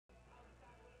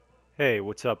Hey,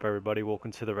 what's up everybody?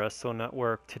 Welcome to the Wrestle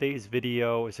Network. Today's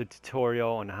video is a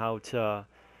tutorial on how to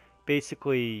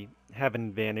basically have an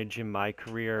advantage in my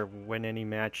career, win any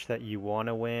match that you want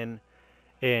to win,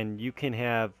 and you can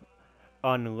have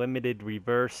unlimited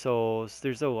reversals.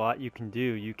 There's a lot you can do.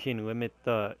 You can limit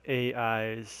the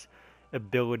AI's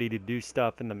ability to do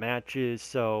stuff in the matches.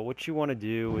 So what you want to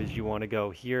do is you want to go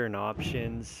here in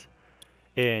options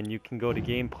and you can go to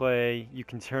gameplay. You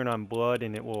can turn on blood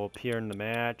and it will appear in the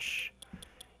match.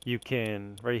 You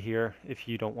can, right here, if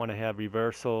you don't want to have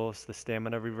reversals, the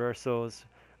stamina reversals,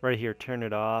 right here, turn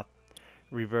it off.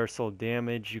 Reversal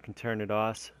damage, you can turn it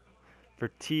off.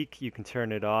 Fatigue, you can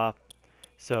turn it off,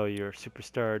 so your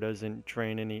superstar doesn't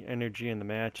drain any energy in the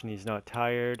match and he's not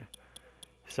tired.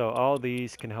 So all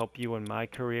these can help you in my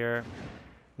career.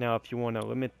 Now if you want to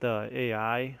limit the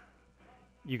AI,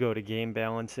 you go to game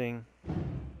balancing.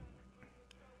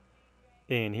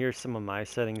 And here's some of my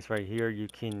settings right here. You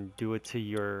can do it to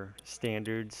your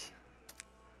standards.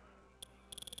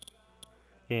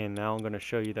 And now I'm going to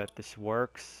show you that this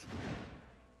works.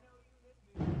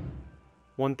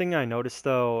 One thing I noticed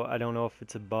though, I don't know if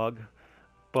it's a bug,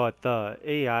 but the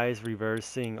AI is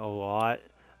reversing a lot.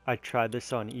 I tried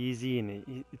this on easy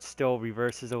and it still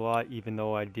reverses a lot even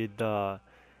though I did the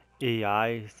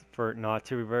AI for it not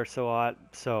to reverse a lot.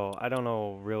 So I don't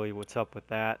know really what's up with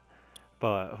that,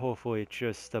 but hopefully it's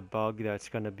just a bug that's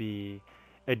going to be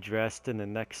addressed in the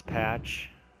next patch.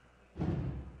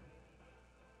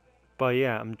 But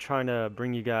yeah, I'm trying to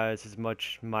bring you guys as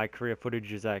much my career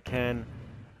footage as I can.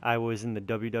 I was in the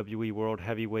WWE World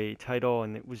Heavyweight title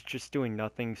and it was just doing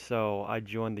nothing, so I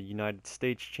joined the United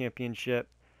States Championship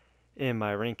and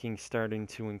my ranking's starting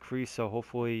to increase, so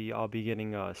hopefully I'll be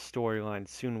getting a storyline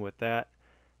soon with that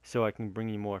so I can bring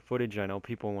you more footage. I know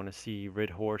people want to see Red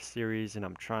Horse series and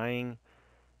I'm trying,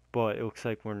 but it looks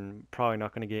like we're probably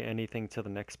not going to get anything till the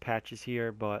next patches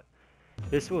here, but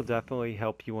this will definitely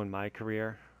help you in my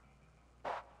career.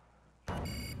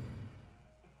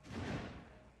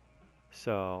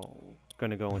 So,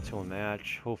 gonna go into a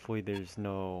match. Hopefully there's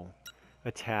no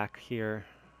attack here,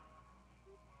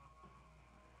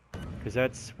 because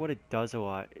that's what it does a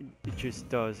lot. It just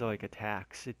does like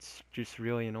attacks. It's just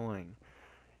really annoying.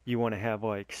 You want to have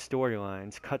like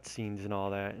storylines, cutscenes and all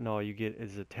that, and all you get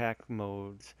is attack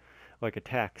modes, like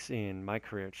attacks in my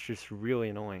career. It's just really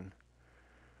annoying.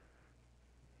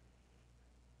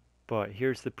 But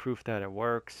here's the proof that it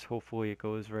works. Hopefully it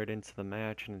goes right into the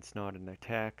match and it's not an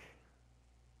attack.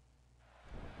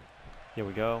 Here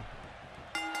we go.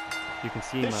 You can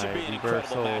see This my should be an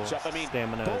reversal matchup. I mean,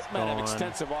 stamina both is men have gone.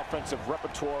 extensive offensive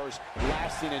repertoires,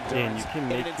 lasting endurance, And you can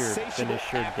make and your insatiable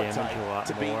finisher damage a lot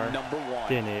to be more #1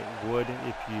 than it would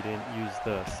if you didn't use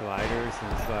the sliders,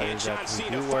 and the sliders actually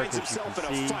do work, as you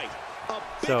can see.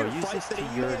 So use this to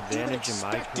your advantage in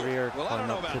my career, climb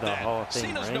up to the Hall of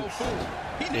Fame ranks,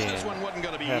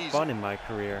 and have fun in my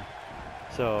career.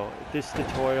 So if this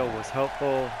tutorial was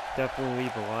helpful, definitely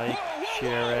leave a like,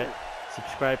 share it,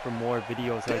 subscribe for more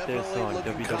videos like this on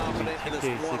WWE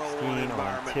 2K16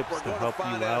 on tips to help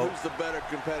you out. Who's the better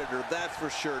competitor? That's for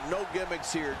sure. No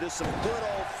gimmicks here. Just some good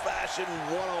old-fashioned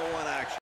one-on-one action.